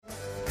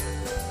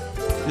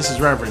This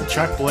is Reverend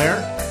Chuck Blair.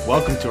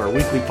 Welcome to our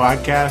weekly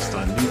podcast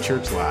on New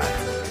Church Live.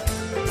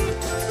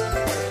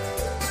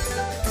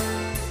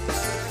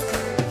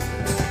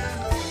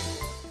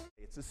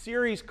 It's a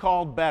series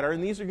called Better,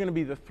 and these are going to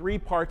be the three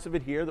parts of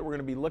it here that we're going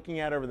to be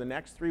looking at over the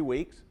next 3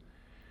 weeks.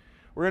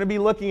 We're going to be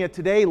looking at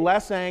today,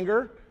 less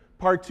anger.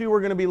 Part 2, we're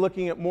going to be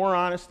looking at more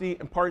honesty.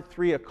 And Part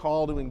 3, a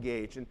call to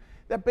engage. And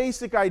that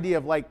basic idea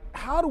of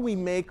how do we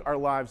make our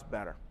lives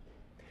better?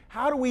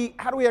 How do we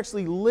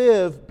actually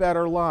live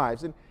better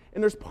lives?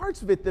 And there's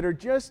parts of it that are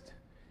just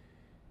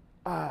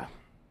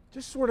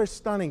sort of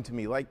stunning to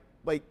me.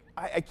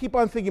 I keep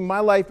on thinking my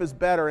life is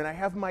better, and I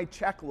have my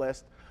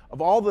checklist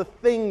of all the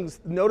things,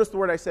 notice the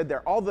word I said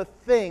there, all the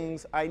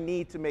things I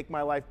need to make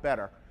my life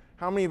better.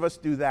 How many of us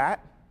do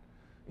that?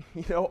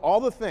 All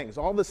the things,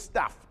 all the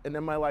stuff, and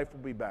then my life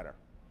will be better.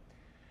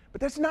 But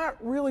that's not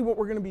really what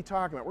we're going to be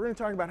talking about. We're going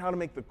to talk about how to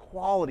make the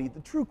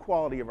true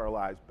quality of our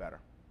lives better.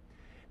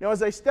 Now,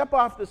 as I step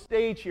off the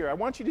stage here, I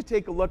want you to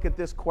take a look at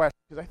this question,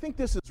 because I think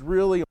this is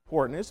really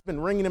important. It's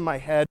been ringing in my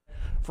head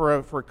for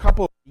a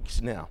couple of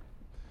weeks now.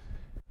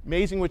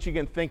 Amazing what you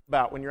can think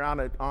about when you're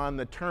on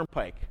the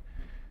turnpike.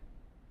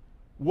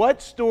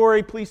 What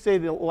story, please say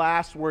the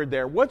last word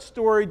there, what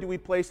story do we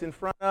place in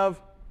front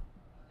of?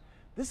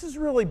 This is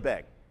really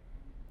big.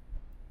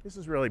 This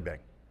is really big.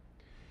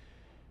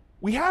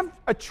 We have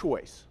a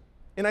choice,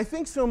 and I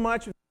think so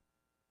much of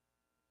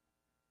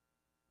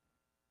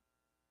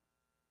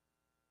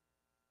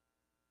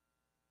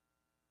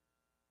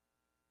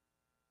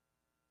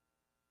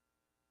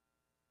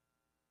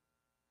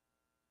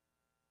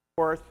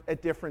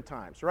at different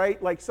times,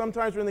 right? Like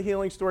sometimes we're in the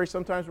healing story,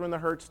 sometimes we're in the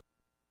hurt story.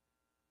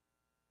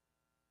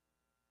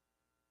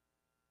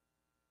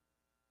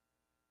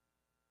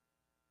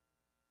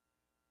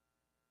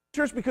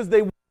 Church because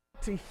they want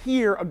to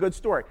hear a good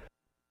story.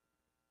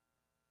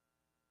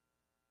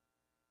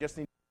 Just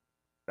need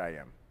to know who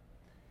I am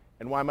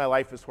and why my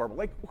life is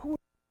horrible. Who?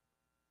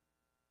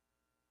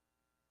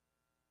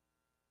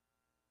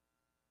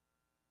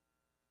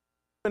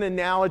 An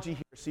analogy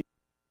here, see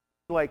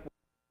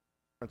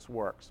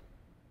works.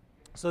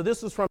 So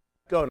this is from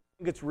Go. I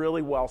think it's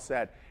really well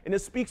said, and it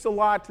speaks a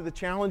lot to the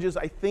challenges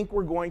I think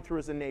we're going through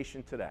as a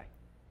nation today.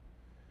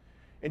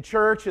 In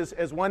church,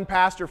 as one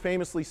pastor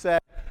famously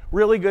said,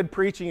 really good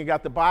preaching, you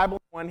got the Bible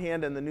in one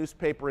hand and the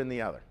newspaper in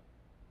the other.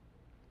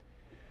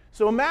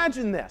 So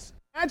imagine this.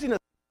 Imagine a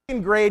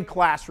second grade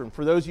classroom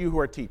for those of you who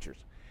are teachers.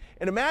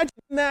 And imagine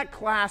in that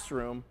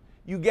classroom,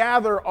 you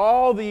gather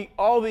all the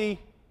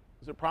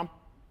is it a problem?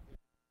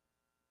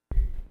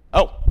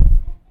 Oh.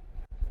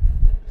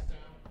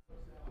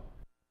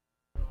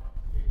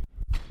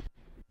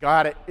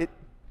 Got it.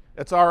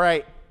 That's all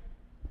right.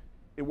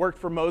 It worked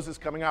for Moses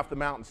coming off the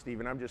mountain,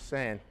 Stephen. I'm just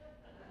saying.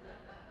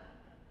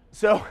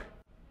 So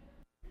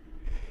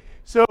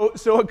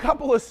a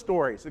couple of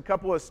stories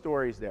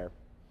there.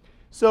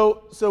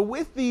 So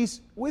with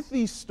these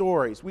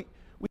stories, we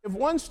have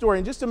one story,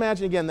 and just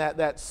imagine again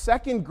that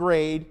second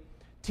grade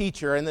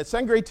teacher, and the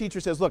second grade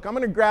teacher says, look, I'm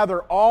going to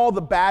gather all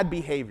the bad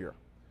behavior,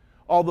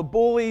 all the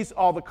bullies,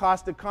 all the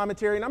caustic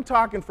commentary, and I'm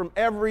talking from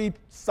every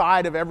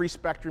side of every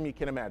spectrum you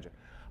can imagine.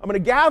 I'm going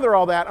to gather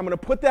all that, I'm going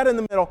to put that in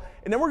the middle,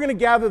 and then we're going to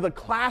gather the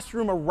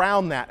classroom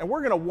around that, and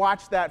we're going to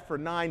watch that for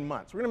 9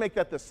 months. We're going to make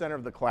that the center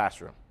of the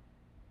classroom.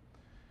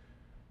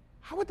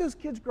 How would those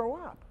kids grow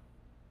up?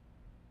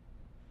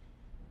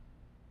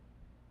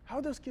 How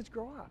would those kids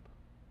grow up?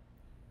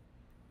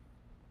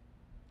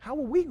 How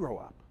will we grow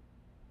up?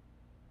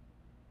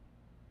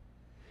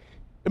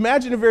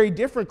 Imagine a very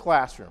different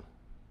classroom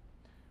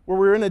where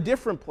we're in a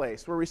different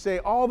place, where we say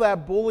all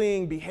that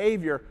bullying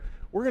behavior,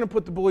 we're going to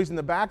put the bullies in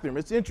the back room.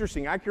 It's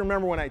interesting. I can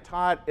remember when I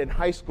taught in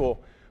high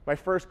school, my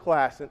first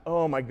class, and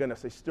oh my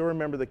goodness, I still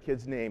remember the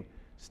kid's name,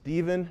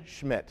 Stephen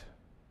Schmidt.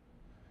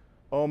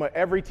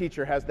 Every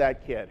teacher has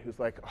that kid who's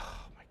like,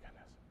 oh my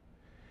goodness.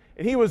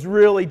 And he was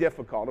really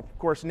difficult. Of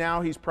course,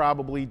 now he's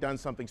probably done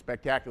something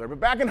spectacular,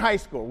 but back in high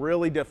school,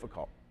 really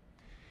difficult.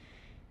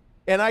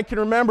 And I can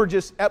remember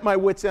just at my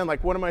wit's end,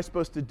 what am I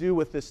supposed to do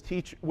with this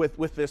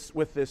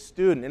with this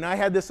student? And I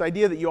had this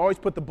idea that you always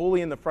put the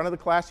bully in the front of the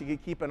class, you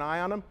could keep an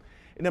eye on him.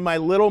 And then my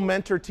little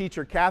mentor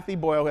teacher, Kathy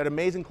Boyle, who had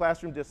amazing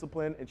classroom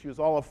discipline, and she was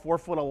all of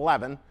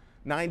 4'11",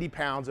 90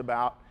 pounds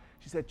about.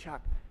 She said, Chuck,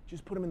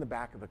 just put him in the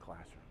back of the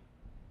classroom.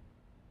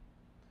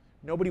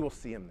 Nobody will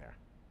see him there.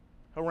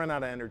 He'll run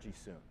out of energy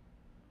soon.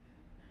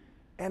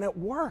 And it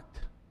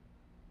worked.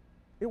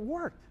 It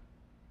worked.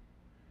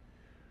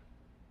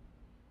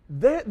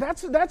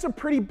 That's a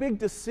pretty big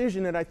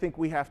decision that I think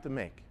we have to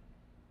make.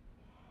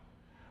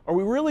 Are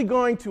we really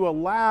going to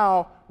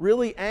allow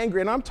really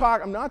angry, and I'm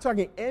not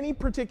talking any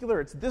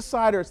particular, it's this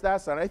side or it's that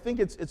side. I think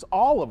it's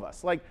all of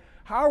us.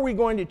 How are we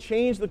going to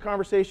change the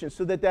conversation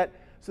so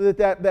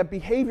that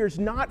behavior is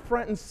not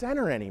front and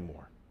center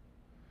anymore?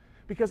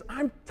 Because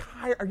I'm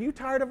tired. Are you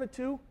tired of it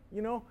too?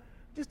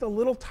 Just a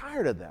little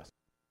tired of this.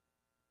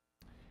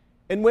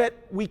 And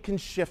we can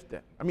shift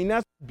it.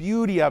 That's the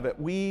beauty of it.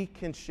 We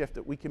can shift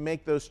it. We can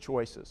make those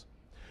choices.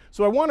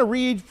 So I want to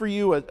read for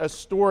you a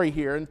story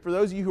here. And for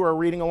those of you who are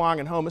reading along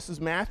at home, this is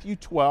Matthew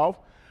 12.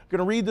 going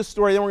to read the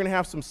story, then we're going to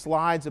have some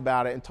slides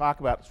about it and talk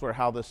about sort of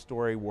how this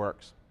story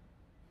works.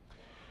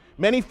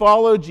 Many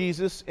followed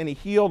Jesus, and he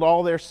healed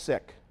all their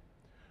sick,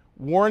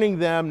 warning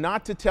them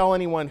not to tell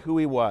anyone who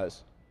he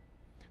was.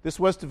 This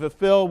was to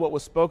fulfill what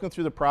was spoken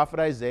through the prophet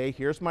Isaiah.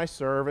 Here's my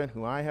servant,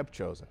 whom I have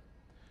chosen,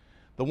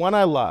 the one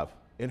I love,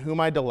 in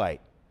whom I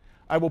delight.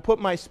 I will put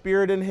my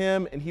spirit in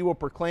him, and he will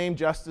proclaim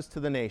justice to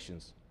the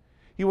nations.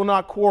 He will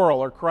not quarrel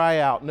or cry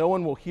out. No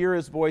one will hear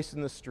his voice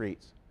in the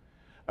streets.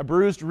 A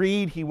bruised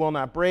reed he will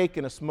not break,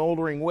 and a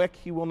smoldering wick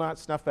he will not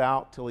snuff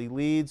out, till he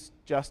leads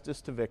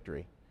justice to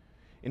victory.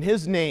 In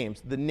his name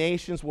the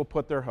nations will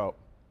put their hope.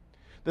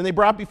 Then they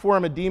brought before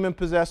him a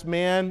demon-possessed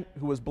man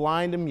who was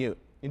blind and mute,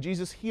 and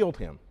Jesus healed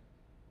him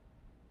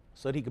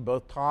so that he could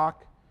both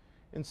talk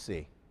and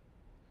see.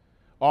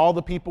 All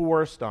the people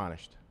were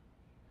astonished.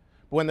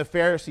 But when the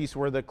Pharisees, who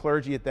were the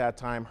clergy at that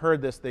time,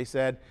 heard this, they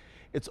said,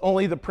 "It's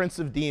only the prince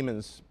of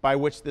demons by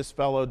which this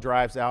fellow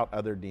drives out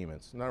other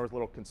demons." In other words, a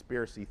little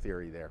conspiracy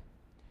theory there.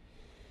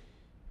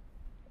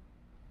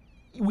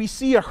 We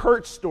see a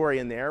hurt story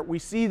in there. We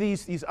see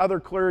these other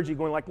clergy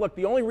going like, look,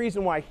 the only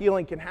reason why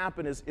healing can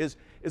happen is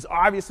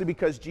obviously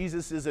because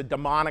Jesus is a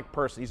demonic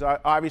person. He's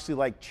obviously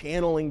like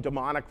channeling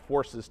demonic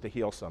forces to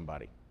heal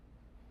somebody.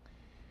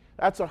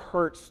 That's a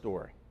hurt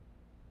story.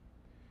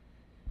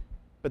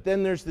 But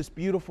then there's this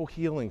beautiful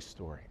healing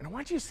story. And I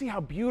want you to see how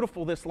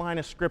beautiful this line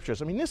of scripture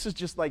is. I mean, this is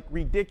just like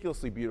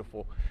ridiculously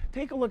beautiful.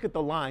 Take a look at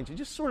the lines and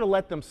just sort of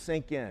let them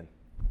sink in.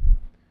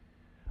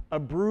 A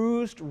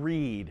bruised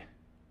reed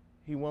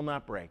he will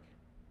not break.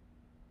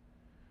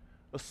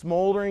 A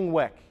smoldering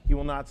wick he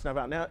will not snuff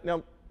out.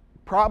 Now,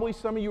 probably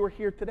some of you are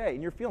here today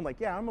and you're feeling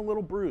like, yeah, I'm a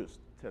little bruised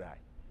today.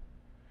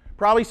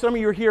 Probably some of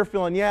you are here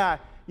feeling, yeah,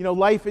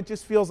 life, it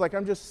just feels like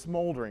I'm just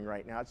smoldering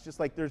right now. It's just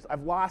like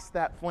I've lost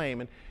that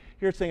flame. And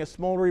here it's saying a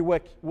smoldering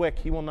wick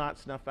he will not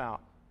snuff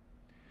out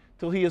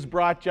till he has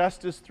brought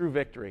justice through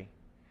victory.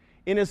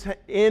 In his name,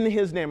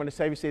 I'm going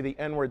to have you say the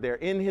N word there.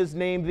 In his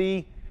name,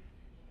 the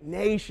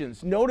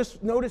nations. Notice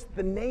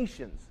the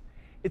nations.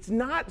 It's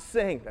not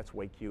saying, that's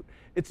way cute,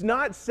 it's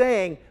not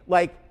saying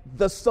like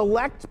the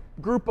select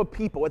group of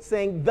people. It's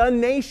saying the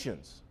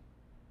nations.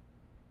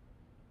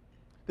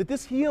 That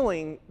this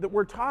healing that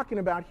we're talking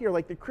about here,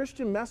 like the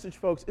Christian message,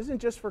 folks, isn't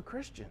just for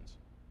Christians.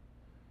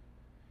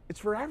 It's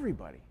for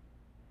everybody.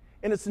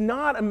 And it's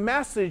not a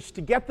message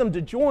to get them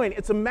to join.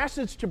 It's a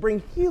message to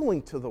bring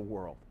healing to the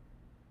world.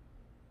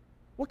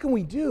 What can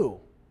we do?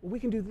 Well,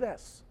 we can do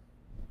this.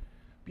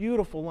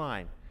 Beautiful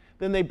line.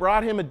 Then they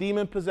brought him a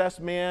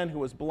demon-possessed man who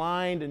was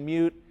blind and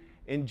mute.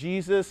 And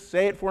Jesus,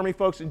 say it for me,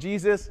 folks, and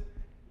Jesus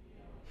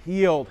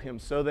healed him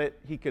so that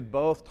he could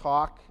both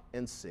talk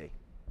and see.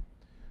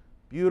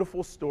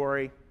 Beautiful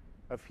story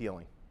of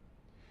healing.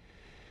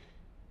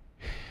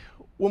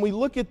 When we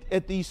look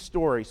at these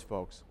stories,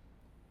 folks,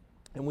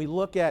 and we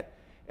look at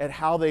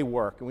how they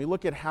work, and we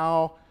look at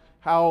how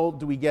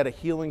do we get a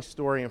healing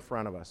story in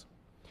front of us,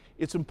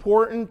 it's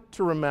important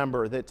to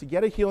remember that to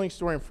get a healing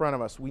story in front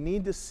of us, we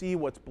need to see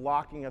what's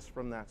blocking us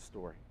from that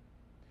story.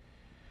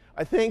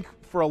 I think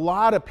for a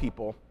lot of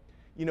people,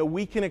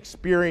 we can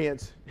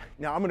experience,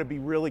 now I'm going to be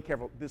really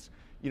careful,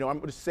 I'm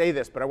going to say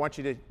this, but I want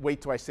you to wait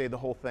till I say the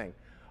whole thing.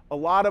 A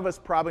lot of us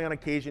probably on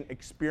occasion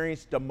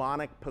experience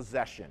demonic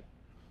possession.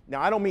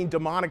 Now I don't mean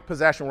demonic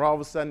possession where all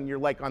of a sudden you're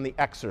like on The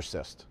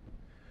Exorcist.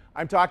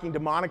 I'm talking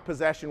demonic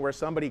possession where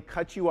somebody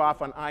cuts you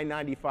off on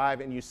I-95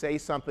 and you say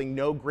something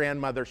no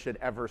grandmother should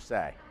ever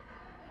say.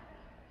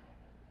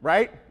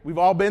 Right? We've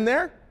all been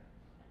there?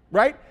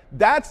 Right?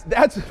 That's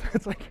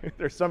like,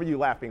 there's some of you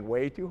laughing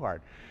way too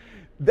hard.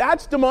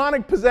 That's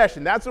demonic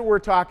possession. That's what we're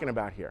talking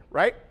about here,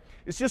 right?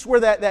 It's just where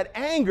that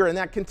anger and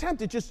that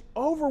contempt, it just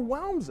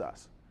overwhelms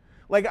us.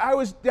 Like I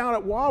was down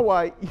at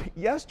Wawa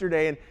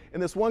yesterday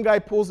and this one guy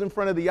pulls in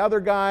front of the other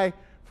guy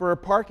for a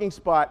parking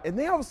spot and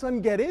they all of a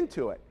sudden get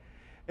into it.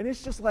 And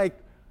it's just like,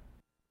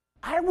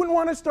 I wouldn't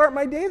want to start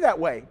my day that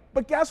way.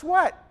 But guess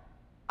what?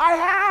 I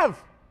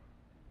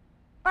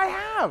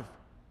have.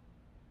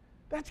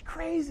 That's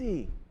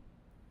crazy.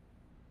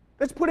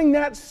 That's putting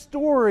that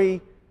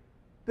story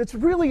that's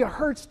really a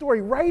hurt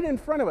story right in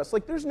front of us.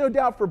 Like there's no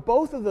doubt for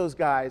both of those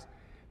guys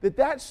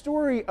that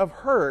story of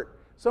hurt,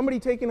 somebody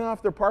taking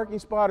off their parking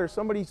spot or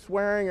somebody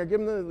swearing or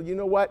giving them, you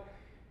know what,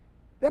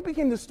 that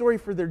became the story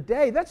for their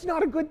day. That's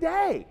not a good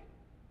day.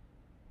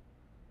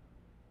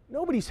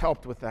 Nobody's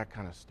helped with that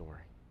kind of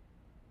story.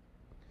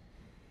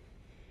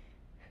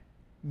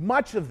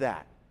 Much of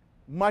that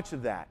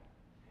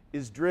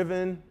is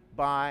driven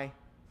by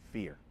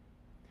fear.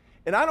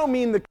 And I don't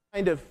mean the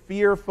kind of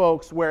fear,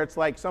 folks, where it's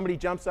like somebody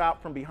jumps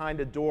out from behind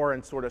a door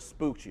and sort of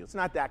spooks you. It's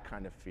not that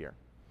kind of fear.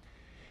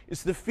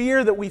 It's the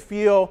fear that we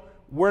feel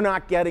we're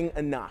not getting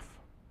enough.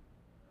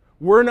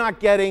 We're not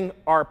getting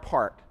our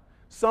part.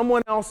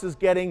 Someone else is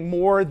getting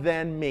more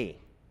than me.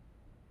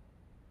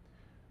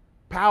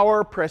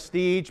 Power,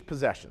 prestige,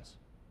 possessions.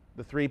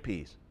 The 3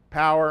 Ps.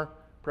 Power,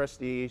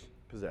 prestige,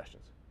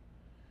 possessions.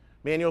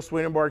 Manuel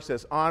Swedenborg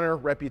says honor,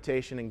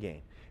 reputation, and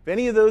gain. If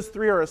any of those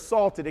 3 are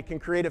assaulted, it can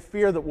create a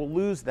fear that we'll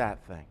lose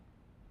that thing.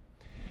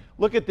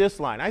 Look at this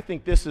line. I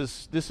think this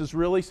is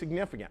really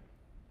significant.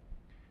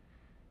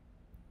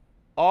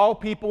 All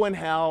people in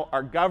hell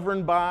are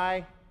governed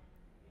by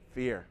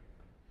fear.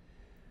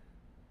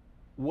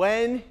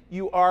 When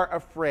you are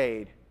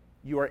afraid,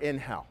 you are in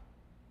hell.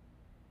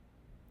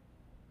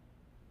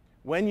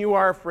 When you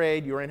are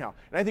afraid, you're in hell.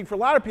 And I think for a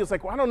lot of people, it's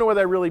like, well, I don't know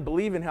whether I really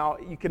believe in hell.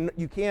 You can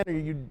or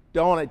you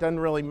don't. It doesn't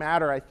really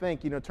matter, I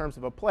think, in terms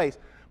of a place.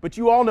 But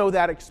you all know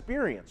that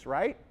experience,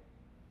 right?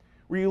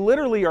 Where you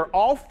literally are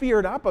all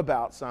feared up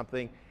about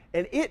something,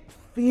 and it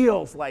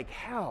feels like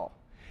hell.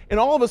 And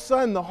all of a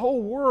sudden, the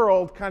whole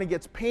world kind of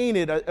gets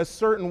painted a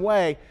certain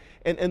way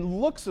and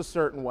looks a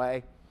certain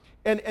way.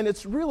 And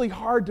it's really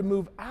hard to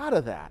move out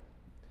of that.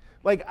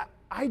 Like,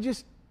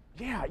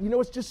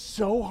 it's just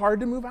so hard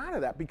to move out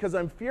of that because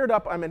I'm feared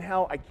up, I'm in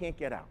hell, I can't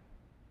get out.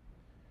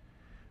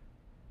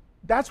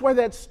 That's why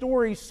that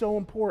story is so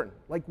important.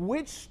 Like,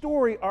 which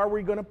story are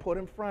we going to put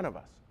in front of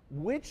us?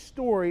 Which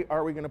story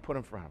are we going to put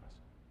in front of us?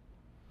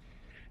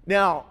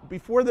 Now,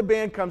 before the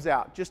band comes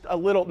out, just a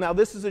little, now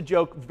this is a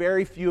joke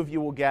very few of you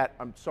will get.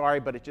 I'm sorry,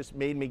 but it just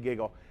made me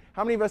giggle.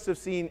 How many of us have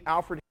seen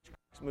Alfred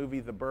Hitchcock's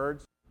movie, The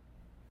Birds?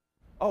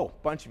 Oh,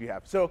 a bunch of you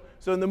have. So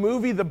in the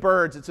movie The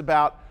Birds, it's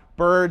about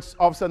birds,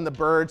 all of a sudden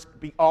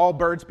all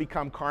birds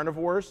become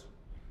carnivores,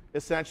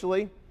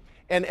 essentially.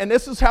 And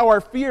this is how our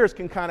fears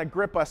can kind of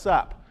grip us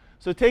up.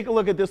 So take a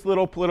look at this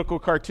little political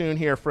cartoon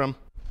here from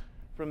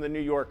the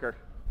New Yorker.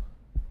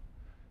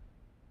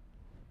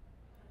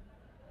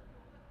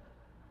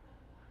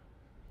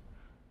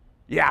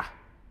 Yeah,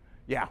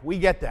 we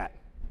get that.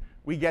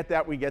 We get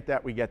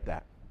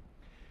that.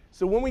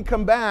 So when we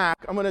come back,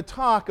 I'm going to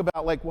talk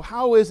about,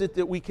 how is it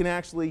that we can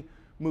actually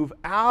move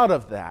out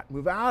of that,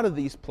 move out of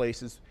these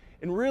places,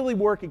 and really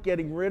work at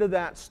getting rid of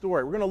that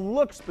story. We're going to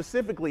look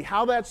specifically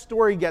how that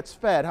story gets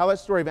fed, how that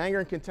story of anger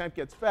and contempt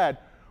gets fed.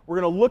 We're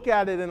going to look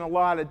at it in a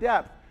lot of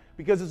depth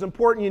because it's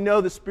important you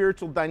know the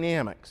spiritual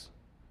dynamics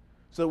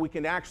so that we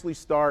can actually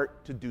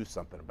start to do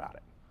something about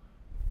it.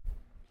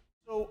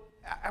 So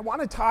I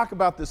want to talk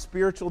about the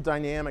spiritual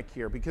dynamic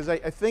here because I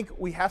think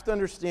we have to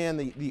understand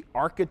the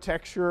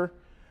architecture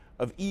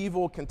of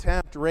evil,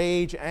 contempt,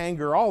 rage,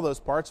 anger, all those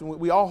parts, and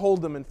we all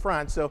hold them in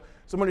front. So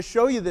I'm going to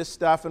show you this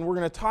stuff, and we're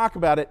going to talk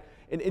about it,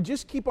 and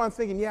just keep on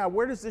thinking,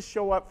 where does this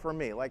show up for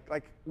me?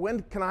 Like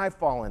when can I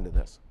fall into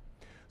this?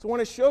 So I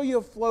want to show you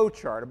a flow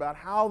chart about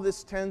how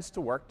this tends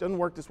to work. Doesn't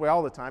work this way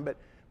all the time,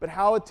 but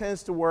how it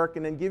tends to work,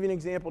 and then give you an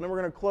example. And then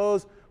we're going to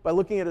close by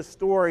looking at a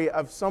story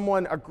of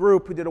a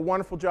group who did a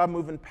wonderful job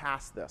moving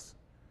past this.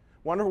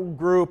 Wonderful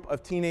group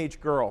of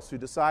teenage girls who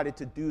decided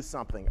to do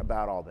something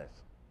about all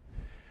this.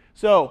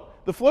 So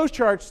the flow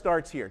chart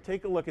starts here.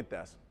 Take a look at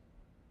this.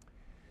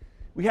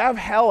 We have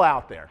hell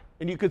out there,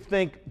 and you could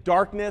think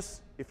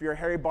darkness. If you're a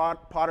Harry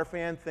Potter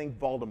fan, think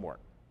Voldemort.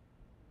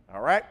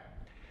 All right?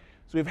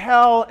 So we have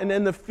hell, and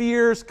then the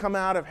fears come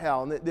out of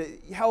hell. And the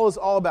hell is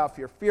all about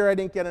fear. Fear I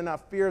didn't get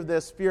enough, fear of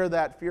this, fear of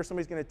that, fear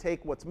somebody's going to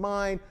take what's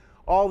mine,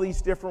 all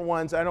these different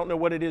ones. I don't know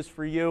what it is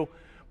for you,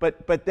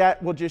 but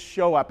that will just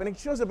show up. And it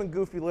shows up in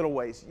goofy little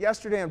ways.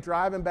 Yesterday, I'm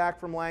driving back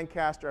from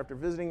Lancaster after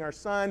visiting our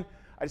son.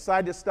 I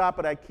decided to stop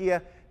at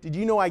IKEA. Did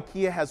you know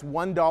IKEA has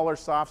 $1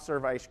 soft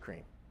serve ice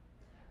cream?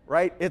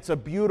 Right? It's a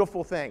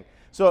beautiful thing.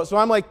 So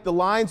I'm like, the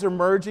lines are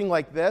merging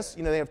like this.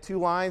 They have two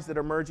lines that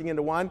are merging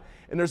into one.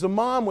 And there's a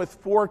mom with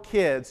 4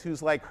 kids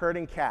who's like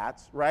herding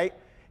cats, right?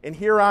 And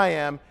here I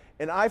am.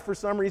 And I, for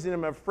some reason,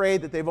 am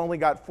afraid that they've only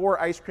got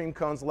 4 ice cream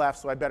cones left,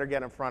 so I better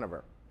get in front of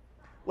her.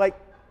 Like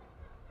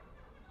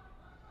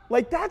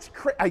that's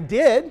I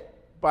did,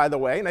 by the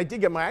way, and I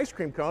did get my ice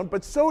cream cone,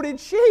 but so did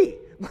she.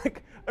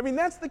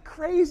 That's the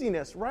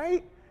craziness,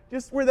 right?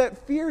 Just where that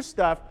fear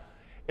stuff,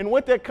 and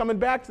with that coming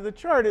back to the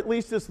chart, at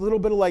least this little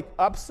bit of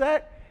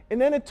upset, and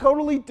then it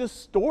totally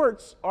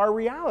distorts our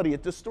reality.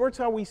 It distorts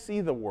how we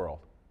see the world.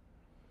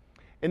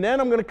 And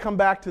then I'm going to come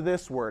back to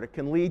this word. It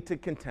can lead to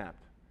contempt.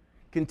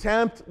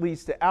 Contempt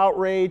leads to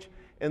outrage,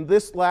 and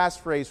this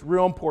last phrase,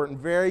 real important,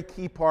 very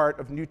key part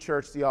of New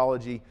Church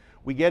theology,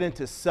 we get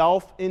into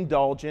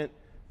self-indulgent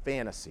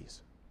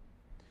fantasies.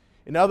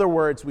 In other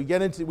words,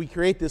 we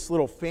create this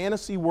little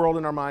fantasy world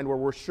in our mind where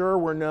we're sure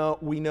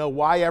we know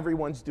why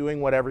everyone's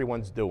doing what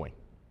everyone's doing.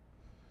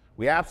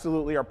 We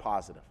absolutely are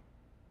positive.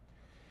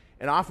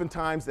 And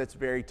oftentimes that's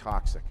very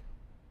toxic.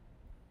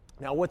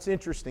 Now what's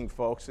interesting,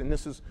 folks, and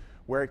this is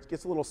where it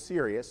gets a little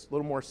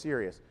more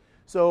serious.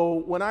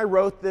 So when I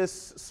wrote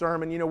this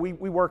sermon, we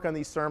work on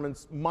these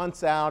sermons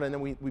months out, and then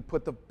we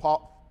put the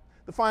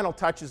final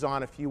touches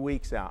on a few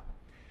weeks out.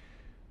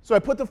 So I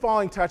put the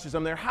following touches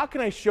on there. How can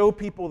I show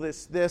people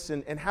this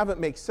and have it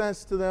make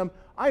sense to them?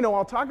 I know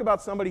I'll talk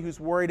about somebody who's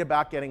worried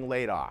about getting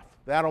laid off.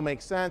 That'll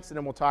make sense, and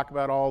then we'll talk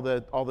about all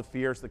the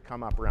fears that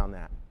come up around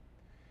that.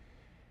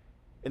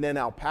 And then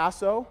El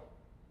Paso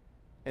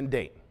and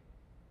Dayton.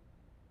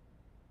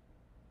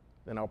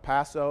 Then El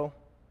Paso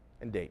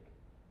and Dayton.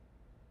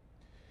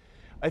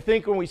 I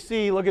think when we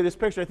see, look at this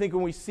picture, I think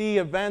when we see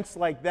events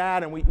like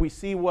that and we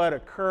see what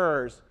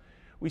occurs,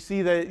 we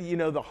see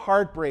the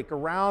heartbreak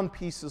around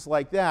pieces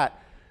like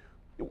that.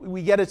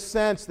 we get a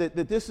sense that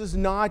this is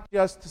not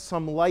just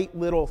some light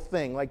little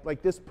thing.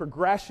 Like this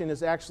progression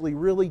is actually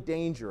really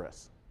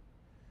dangerous.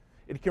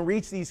 It can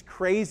reach these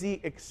crazy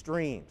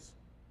extremes.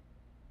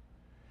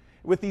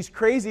 With these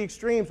crazy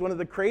extremes, one of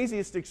the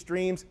craziest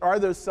extremes are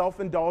those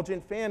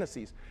self-indulgent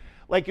fantasies.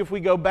 Like if we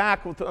go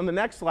back on the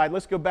next slide,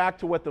 let's go back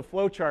to what the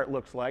flow chart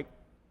looks like.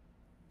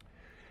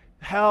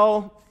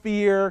 Hell,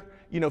 fear,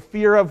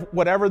 fear of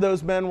whatever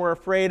those men were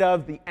afraid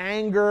of, the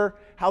anger,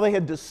 how they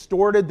had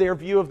distorted their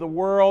view of the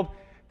world.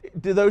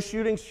 Do those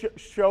shootings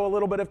show a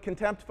little bit of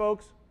contempt,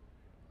 folks?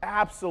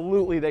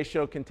 Absolutely, they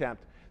show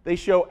contempt. They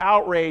show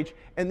outrage,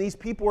 and these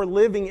people are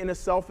living in a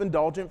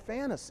self-indulgent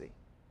fantasy.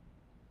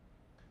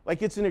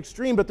 Like it's an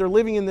extreme, but they're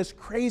living in this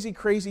crazy,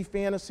 crazy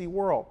fantasy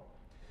world.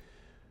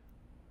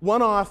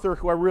 One author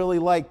who I really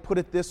like put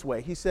it this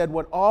way. He said,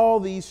 what all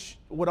these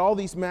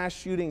mass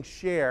shootings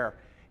share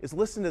is,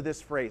 listen to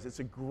this phrase. It's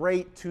a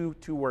great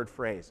two-word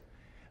phrase.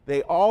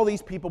 All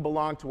these people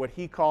belong to what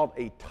he called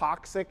a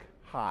toxic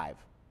hive.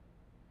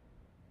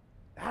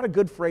 Is that a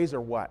good phrase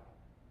or what?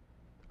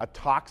 A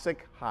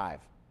toxic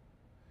hive.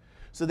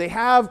 So they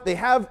have,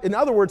 in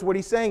other words, what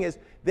he's saying is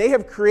they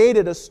have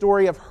created a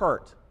story of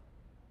hurt.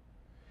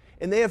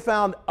 And they have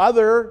found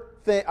other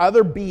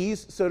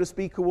bees, so to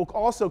speak, who will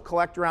also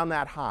collect around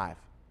that hive.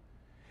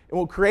 And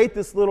will create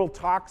this little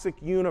toxic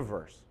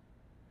universe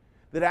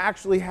that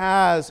actually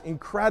has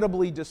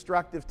incredibly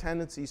destructive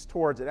tendencies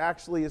towards. It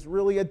actually is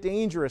really a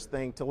dangerous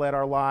thing to let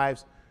our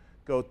lives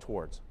go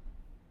towards.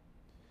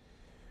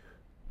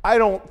 I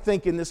don't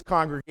think in this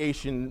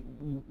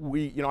congregation,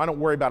 I don't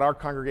worry about our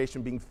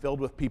congregation being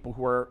filled with people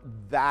who are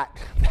that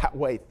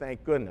way,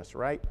 thank goodness,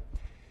 right?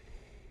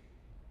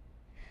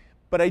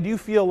 But I do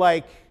feel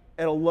like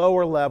at a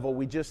lower level,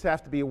 we just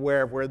have to be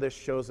aware of where this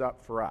shows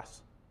up for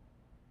us.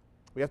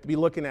 We have to be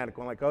looking at it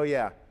going like, oh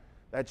yeah,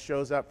 that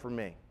shows up for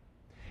me.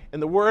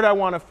 And the word I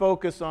want to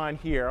focus on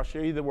here, I'll show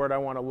you the word I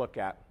want to look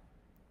at,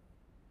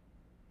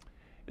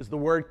 is the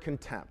word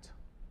contempt.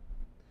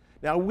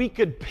 Now, we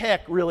could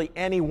pick really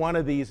any one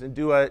of these and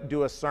do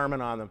a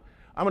sermon on them.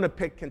 I'm going to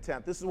pick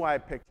contempt. This is why I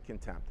picked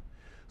contempt.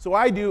 So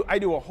I do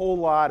a whole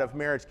lot of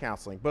marriage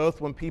counseling,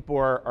 both when people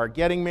are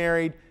getting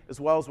married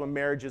as well as when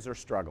marriages are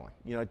struggling.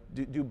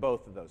 Do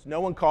both of those. No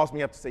one calls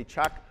me up to say,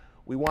 Chuck,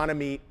 we want to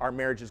meet. Our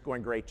marriage is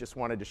going great. Just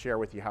wanted to share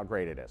with you how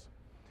great it is.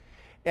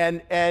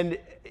 And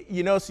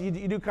so you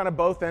do kind of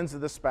both ends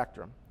of the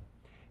spectrum.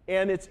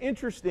 And it's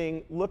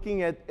interesting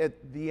looking at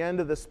the end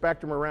of the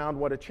spectrum around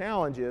what a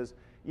challenge is.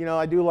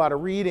 I do a lot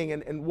of reading,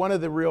 and one of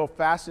the real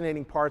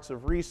fascinating parts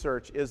of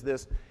research is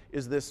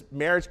this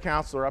marriage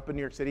counselor up in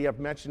New York City. I've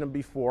mentioned him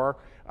before.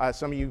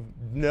 Some of you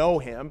know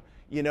him,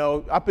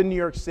 up in New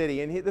York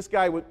City. And this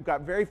guy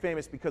got very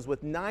famous because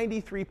with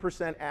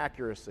 93%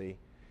 accuracy,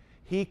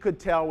 he could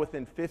tell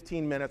within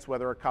 15 minutes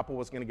whether a couple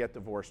was going to get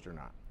divorced or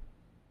not.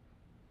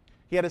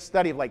 He had a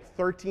study of like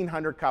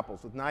 1,300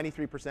 couples. With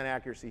 93%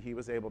 accuracy, he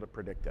was able to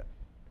predict it.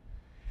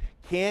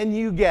 Can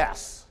you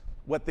guess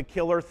what the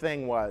killer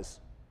thing was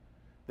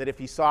that if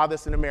he saw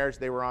this in a marriage,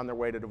 they were on their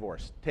way to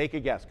divorce? Take a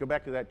guess. Go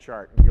back to that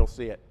chart and you'll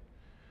see it.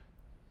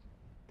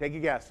 Take a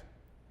guess.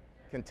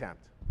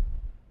 Contempt.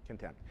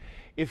 Contempt.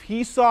 If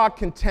he saw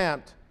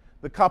contempt,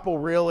 the couple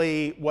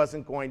really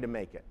wasn't going to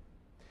make it.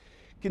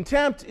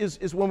 Contempt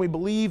is when we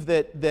believe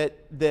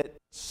that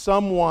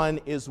someone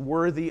is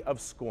worthy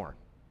of scorn.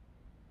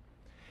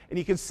 And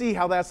you can see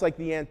how that's like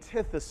the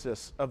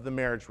antithesis of the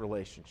marriage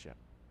relationship.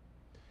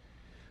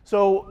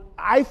 So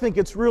I think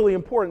it's really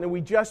important that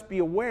we just be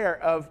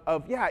aware of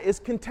is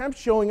contempt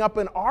showing up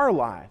in our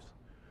lives?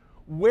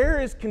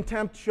 Where is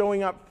contempt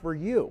showing up for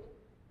you?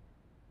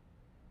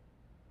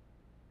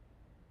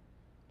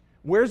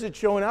 Where's it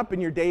showing up in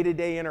your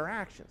day-to-day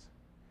interactions?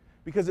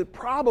 Because it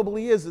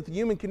probably is, that the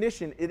human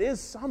condition, it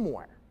is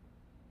somewhere.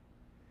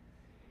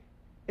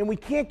 And we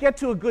can't get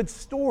to a good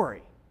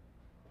story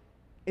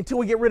until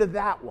we get rid of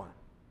that one.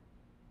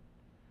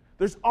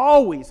 There's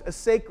always a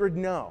sacred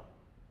no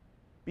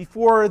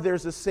before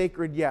there's a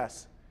sacred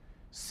yes.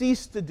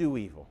 Cease to do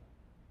evil.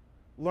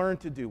 Learn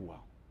to do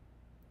well.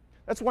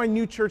 That's why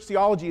New Church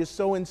Theology is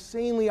so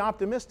insanely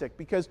optimistic,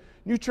 because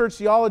New Church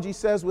Theology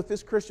says with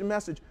this Christian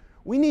message,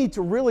 we need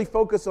to really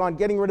focus on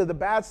getting rid of the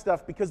bad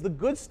stuff because the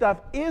good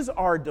stuff is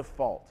our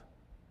default.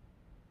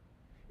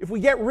 If we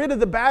get rid of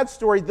the bad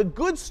story, the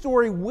good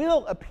story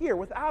will appear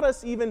without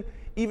us even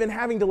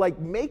having to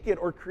make it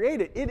or create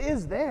it. It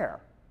is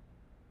there.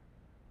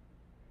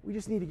 We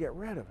just need to get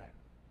rid of it.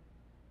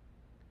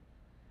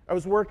 I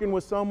was working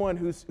with someone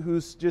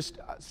who's just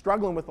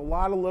struggling with a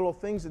lot of little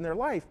things in their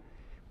life.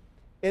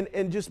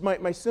 And just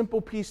my simple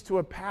piece to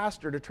a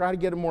pastor to try to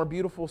get a more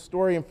beautiful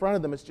story in front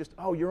of them is just,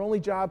 your only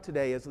job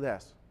today is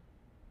this.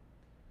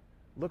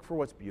 Look for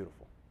what's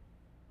beautiful.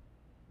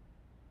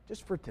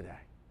 Just for today.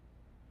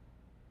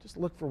 Just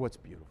look for what's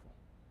beautiful.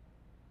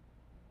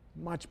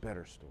 Much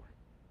better story.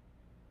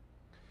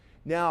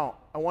 Now,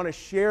 I want to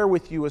share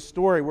with you a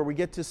story where we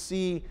get to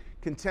see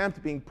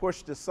contempt being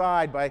pushed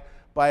aside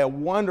by a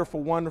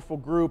wonderful, wonderful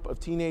group of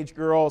teenage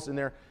girls, and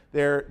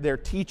their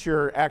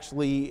teacher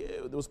actually,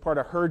 it was part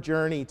of her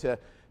journey to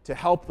to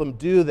help them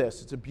do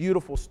this. It's a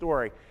beautiful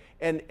story.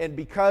 And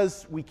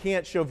because we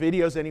can't show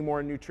videos anymore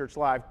in New Church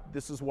Live,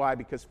 this is why,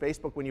 because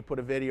Facebook, when you put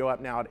a video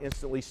up now, it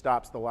instantly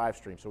stops the live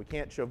stream. So we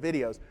can't show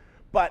videos,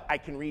 but I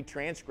can read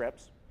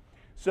transcripts.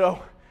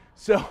 So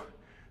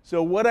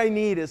what I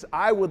need is,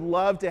 I would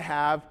love to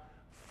have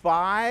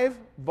 5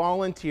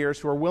 volunteers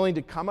who are willing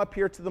to come up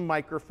here to the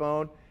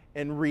microphone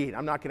and read.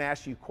 I'm not going to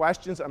ask you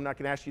questions. I'm not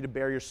going to ask you to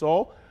bare your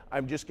soul.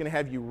 I'm just going to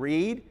have you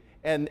read.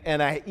 And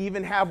I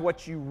even have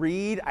what you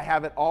read. I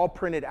have it all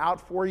printed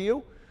out for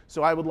you.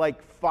 So I would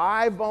like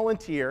 5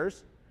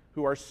 volunteers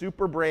who are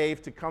super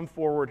brave to come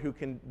forward who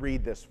can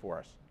read this for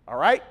us. All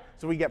right?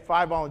 So we get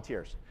 5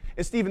 volunteers.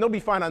 And Stephen, they'll be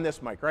fine on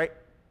this mic, right?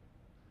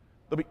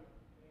 They'll be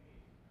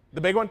the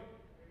big one?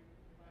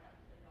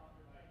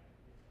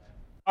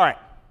 All right.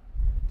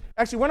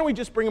 Actually, why don't we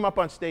just bring them up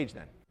on stage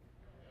then?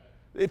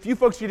 If you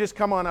folks could just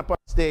come on up on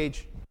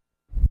stage.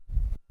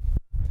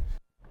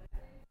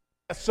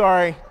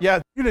 Sorry.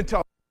 Yeah, you didn't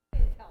tell.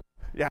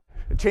 Yeah,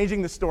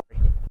 changing the story.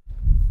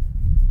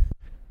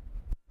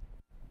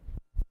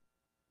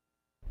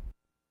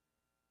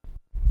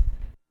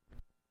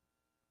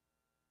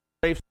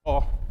 Brave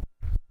soul.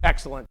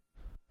 Excellent.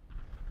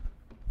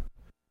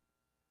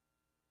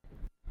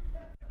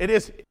 It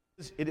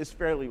is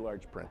fairly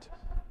large print.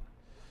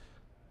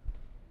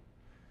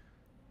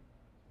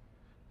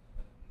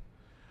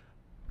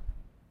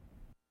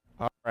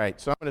 All right,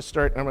 so I'm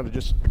going to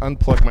just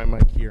unplug my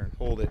mic here and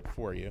hold it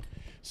for you.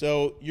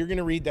 So you're going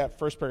to read that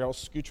first paragraph. I'll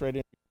scooch right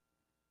in.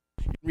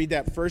 Read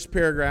that first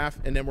paragraph,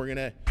 and then we're going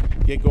to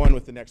get going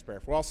with the next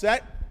paragraph. We're all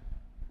set?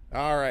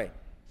 All right.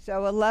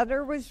 So a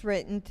letter was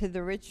written to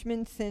the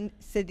Richmond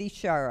City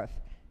Sheriff,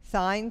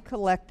 signed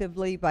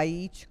collectively by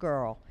each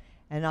girl.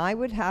 And I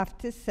would have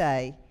to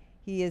say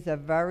he is a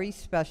very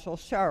special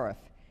sheriff.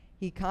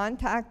 He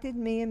contacted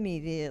me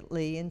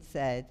immediately and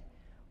said,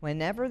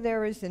 whenever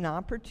there is an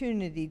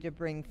opportunity to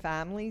bring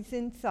families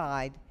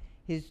inside,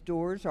 his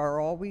doors are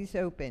always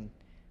open.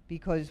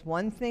 Because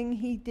one thing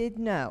he did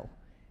know,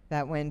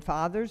 that when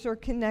fathers are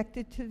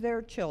connected to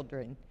their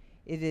children,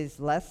 it is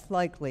less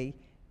likely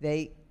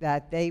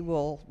that they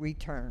will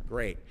return.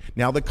 Great.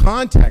 Now the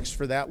context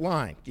for that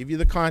line, give you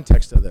the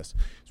context of this.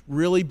 It's a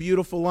really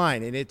beautiful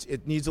line, and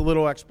it needs a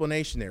little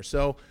explanation there.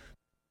 So,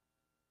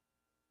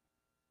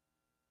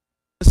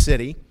 the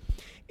city,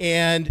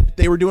 and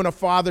they were doing a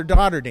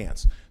father-daughter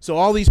dance. So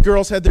all these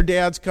girls had their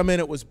dads come in.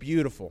 It was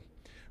beautiful.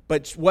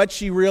 But what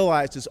she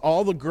realized is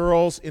all the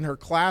girls in her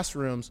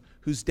classrooms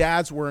whose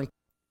dads were in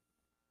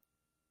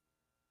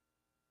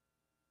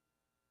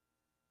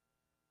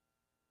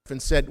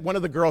and said, one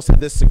of the girls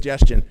had this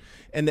suggestion,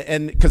 and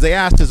because they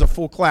asked as a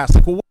full class,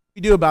 like, well, what do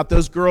we do about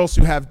those girls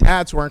who have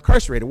dads who are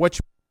incarcerated?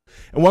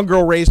 And one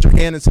girl raised her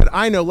hand and said,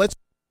 I know, let's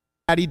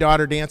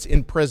daddy-daughter dance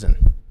in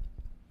prison.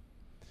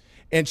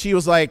 And she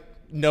was like,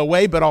 no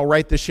way, but I'll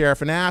write the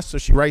sheriff and ask. So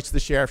she writes the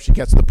sheriff, she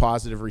gets the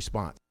positive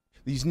response.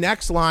 These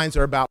next lines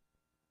are about.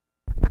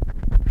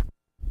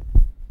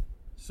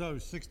 So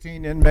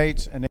 16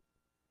 inmates and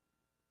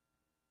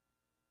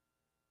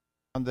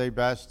Sunday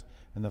best,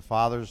 and the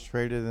fathers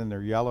traded in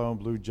their yellow and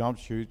blue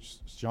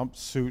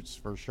jumpsuits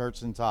for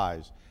shirts and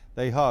ties.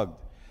 They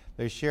hugged.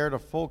 They shared a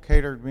full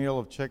catered meal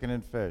of chicken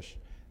and fish.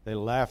 They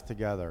laughed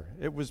together.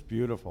 It was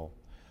beautiful.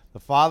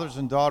 The fathers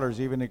and daughters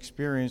even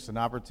experienced an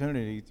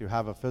opportunity to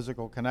have a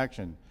physical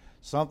connection,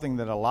 something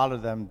that a lot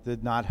of them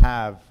did not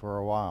have for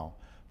a while.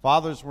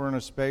 Fathers were in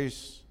a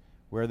space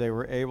where they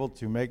were able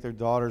to make their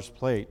daughter's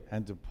plate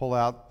and to pull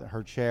out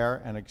her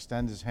chair and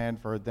extend his hand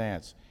for a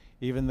dance.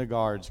 Even the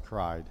guards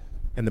cried.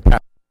 And the pastor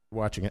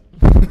watching it.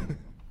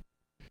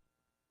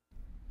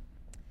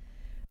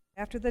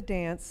 After the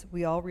dance,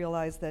 we all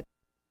realized that,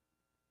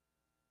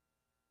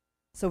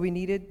 so we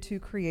needed to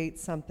create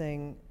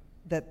something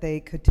that they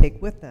could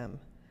take with them.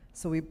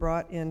 So we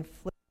brought in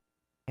flip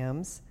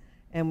cams,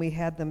 and we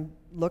had them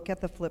look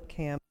at the flip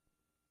cam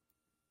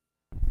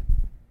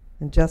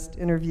and just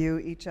interview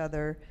each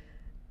other,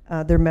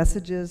 their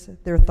messages,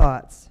 their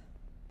thoughts.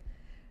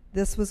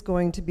 This was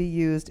going to be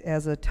used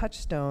as a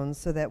touchstone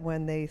so that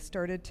when they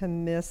started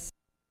to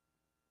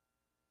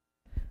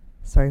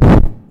sorry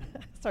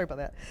about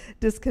that,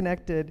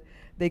 disconnected,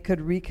 they could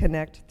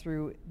reconnect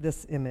through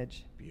this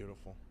image.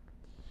 Beautiful.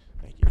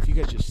 Thank you. If you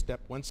guys just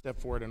step one step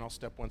forward and I'll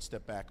step one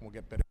step back, and we'll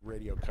get better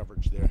radio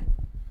coverage there.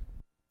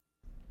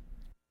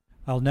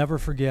 I'll never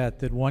forget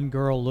that one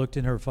girl looked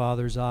in her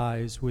father's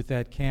eyes with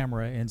that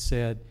camera and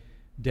said,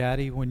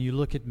 Daddy, when you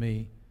look at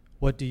me,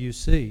 what do you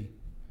see?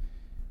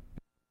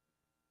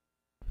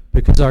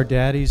 Because our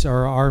daddies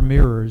are our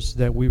mirrors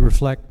that we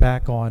reflect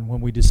back on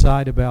when we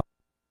decide about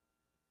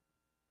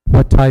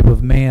what type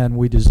of man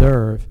we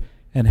deserve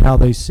and how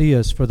they see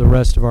us for the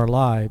rest of our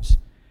lives.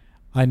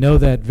 I know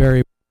that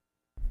very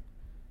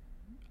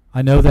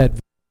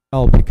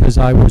well because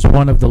I was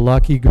one of the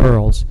lucky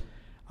girls.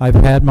 I've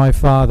had my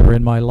father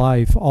in my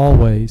life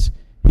always.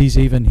 He's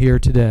even here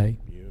today.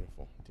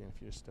 Beautiful. Dan,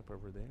 if you just step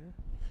over there.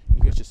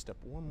 You guys just step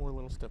one more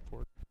little step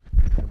forward.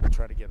 And we'll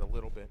try to get a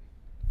little bit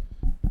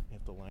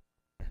at the line.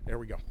 There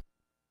we go.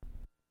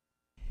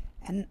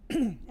 And,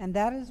 and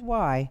that is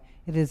why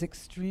it is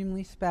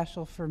extremely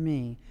special for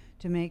me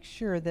to make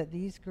sure that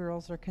these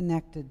girls are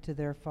connected to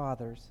their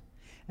fathers,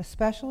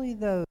 especially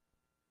those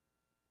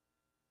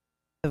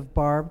of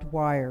barbed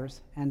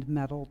wires and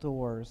metal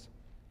doors.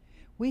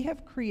 We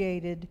have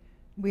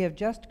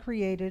just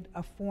created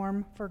a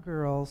form for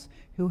girls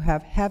who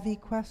have heavy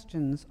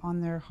questions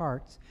on their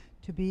hearts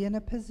to be in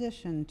a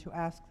position to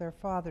ask their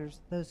fathers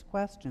those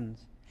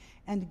questions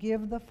and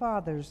give the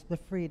fathers the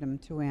freedom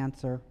to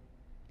answer.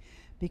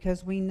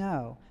 Because we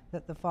know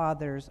that the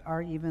fathers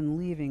are even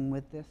leaving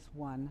with this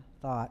one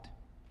thought: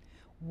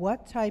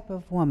 what type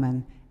of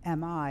woman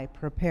am I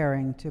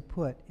preparing to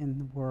put in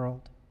the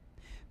world?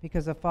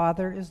 Because a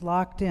father is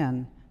locked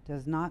in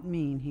does not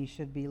mean he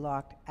should be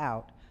locked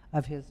out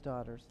of his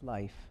daughter's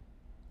life.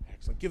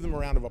 Excellent. Give them a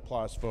round of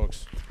applause,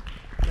 folks.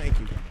 Thank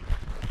you.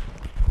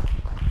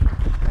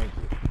 Thank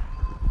you.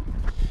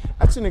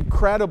 That's an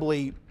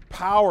incredibly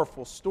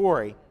powerful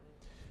story.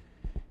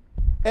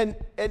 And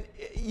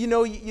you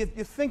know, you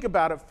think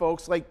about it,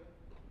 folks, like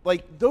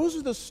those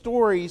are the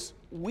stories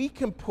we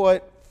can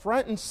put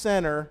front and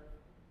center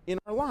in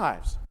our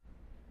lives.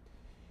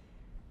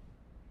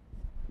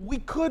 We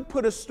could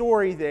put a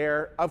story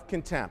there of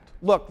contempt.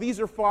 Look, these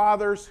are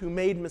fathers who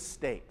made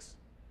mistakes.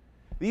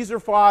 These are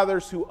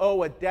fathers who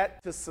owe a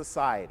debt to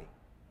society.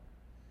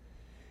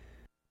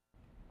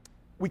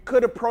 We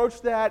could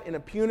approach that in a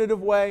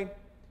punitive way,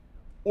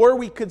 or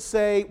we could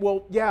say,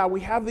 well, yeah,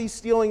 we have these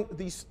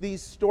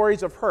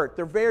stories of hurt.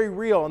 They're very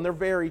real and they're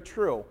very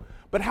true.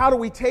 But how do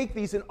we take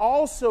these and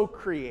also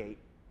create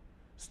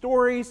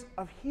stories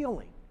of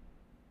healing?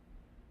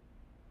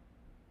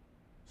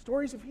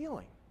 Stories of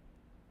healing.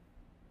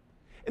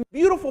 And the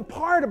beautiful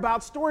part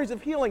about stories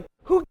of healing,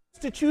 who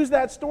gets to choose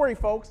that story,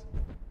 folks?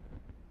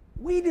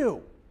 We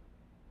do.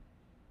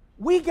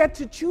 We get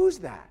to choose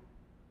that.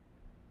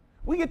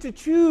 We get to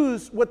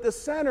choose what the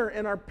center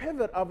and our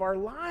pivot of our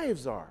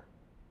lives are.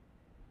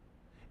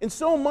 And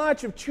so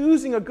much of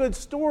choosing a good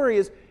story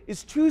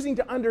is choosing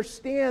to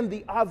understand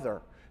the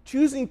other,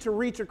 choosing to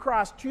reach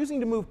across, choosing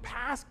to move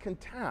past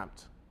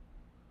contempt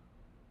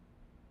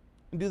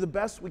and do the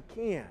best we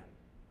can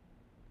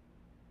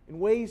in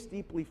ways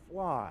deeply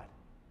flawed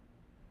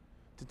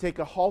to take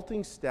a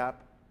halting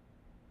step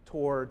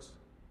towards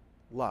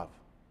love.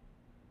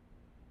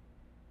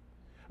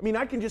 I mean,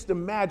 I can just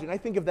imagine, I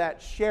think of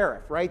that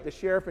sheriff, right? The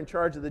sheriff in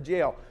charge of the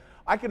jail.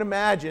 I can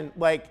imagine,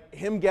 like,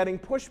 him getting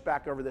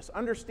pushback over this,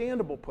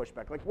 understandable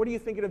pushback. Like, what are you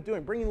thinking of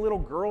doing? Bringing little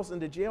girls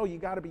into jail? You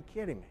got to be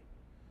kidding me.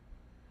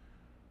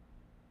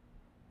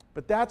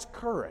 But that's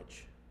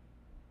courage.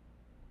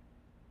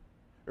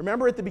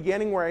 Remember at the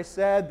beginning where I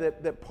said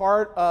that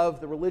part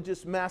of the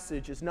religious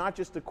message is not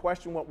just to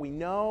question what we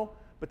know,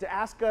 but to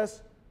ask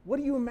us, what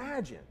do you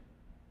imagine?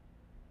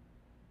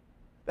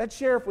 That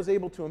sheriff was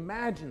able to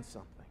imagine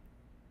something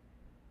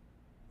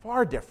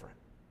far different,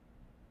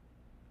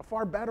 a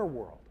far better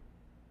world,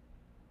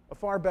 a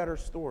far better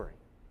story.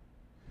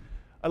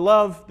 I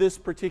love this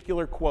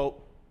particular quote.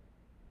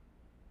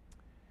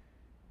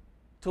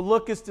 To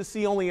look is to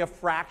see only a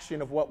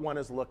fraction of what one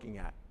is looking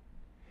at.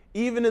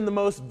 Even in the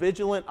most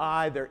vigilant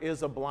eye, there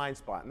is a blind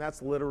spot, and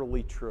that's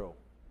literally true.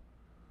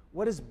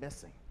 What is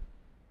missing?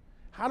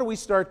 How do we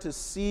start to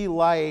see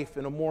life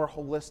in a more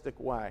holistic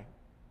way?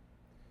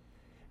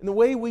 And the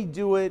way we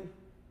do it,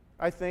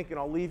 I think, and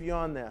I'll leave you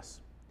on this,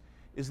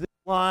 is this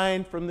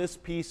line from this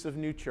piece of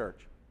New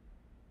Church.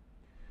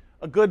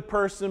 A good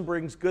person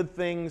brings good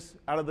things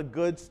out of the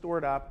good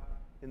stored up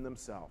in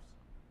themselves.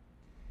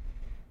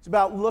 It's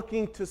about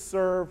looking to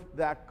serve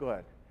that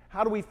good.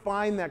 How do we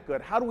find that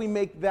good? How do we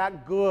make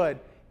that good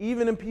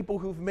even in people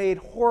who've made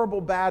horrible,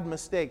 bad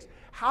mistakes?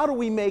 How do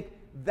we make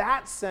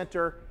that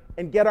center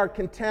and get our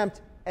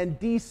contempt and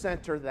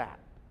decenter that?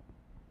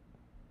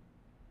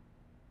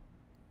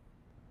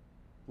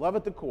 Love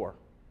at the core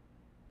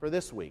for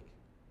this week.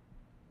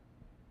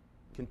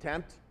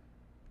 Contempt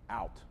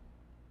out.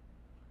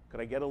 Could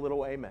I get a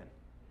little amen?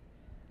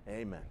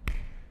 Amen.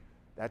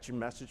 That's your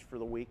message for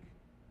the week.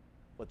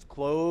 Let's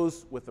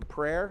close with a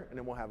prayer, and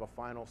then we'll have a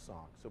final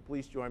song. So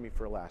please join me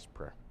for a last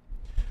prayer.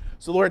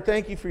 So Lord,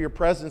 thank you for your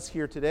presence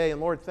here today. And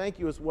Lord, thank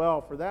you as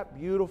well for that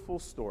beautiful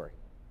story.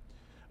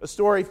 A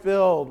story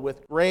filled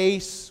with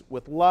grace,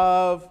 with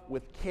love,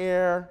 with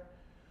care.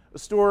 A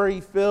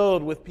story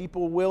filled with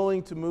people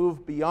willing to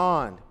move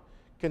beyond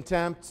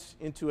contempt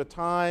into a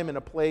time and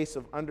a place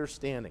of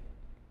understanding,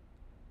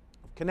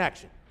 of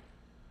connection,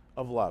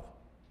 of love.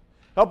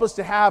 Help us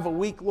to have a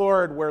week,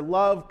 Lord, where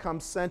love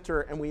comes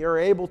center and we are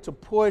able to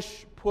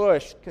push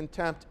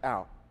contempt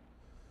out.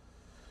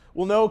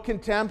 We'll know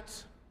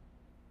contempt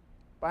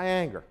by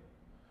anger.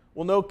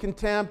 We'll know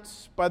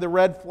contempt by the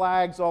red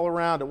flags all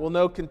around it. We'll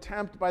know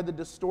contempt by the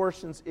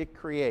distortions it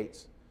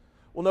creates.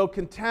 We'll know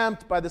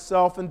contempt by the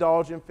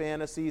self-indulgent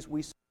fantasies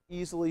we so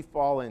easily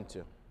fall into.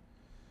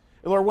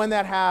 And Lord, when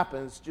that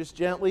happens, just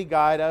gently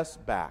guide us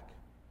back.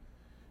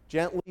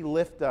 Gently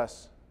lift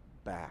us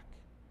back.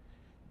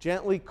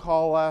 Gently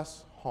call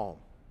us home.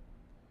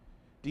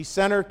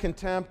 Decenter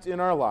contempt in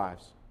our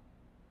lives.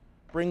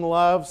 Bring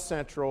love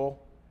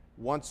central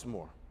once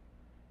more.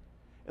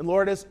 And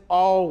Lord, as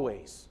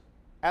always,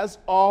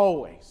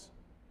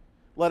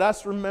 let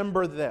us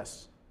remember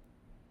this.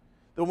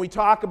 That when we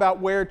talk about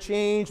where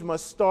change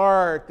must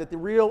start, that the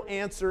real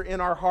answer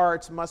in our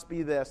hearts must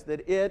be this,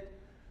 that it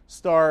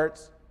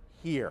starts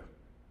here.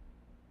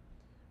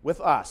 With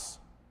us,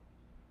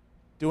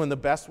 doing the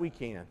best we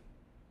can,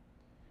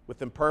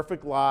 with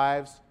imperfect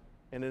lives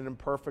in an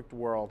imperfect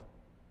world,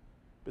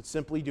 but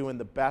simply doing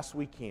the best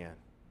we can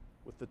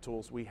with the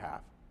tools we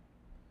have.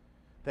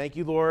 Thank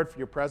you, Lord, for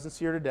your presence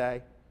here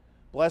today.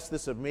 Bless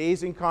this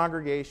amazing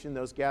congregation,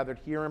 those gathered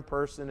here in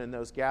person and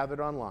those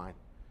gathered online.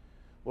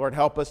 Lord,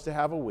 help us to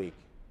have a week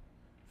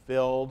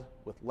filled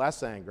with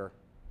less anger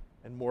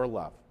and more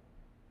love.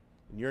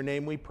 In your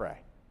name we pray.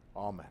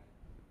 Amen.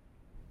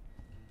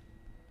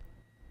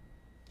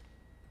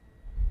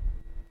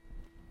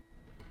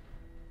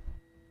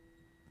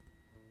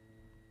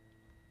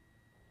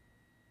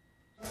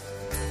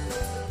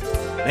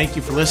 Thank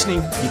you for listening.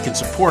 You can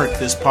support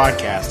this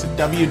podcast at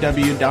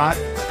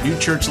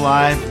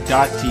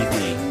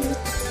www.newchurchlive.tv.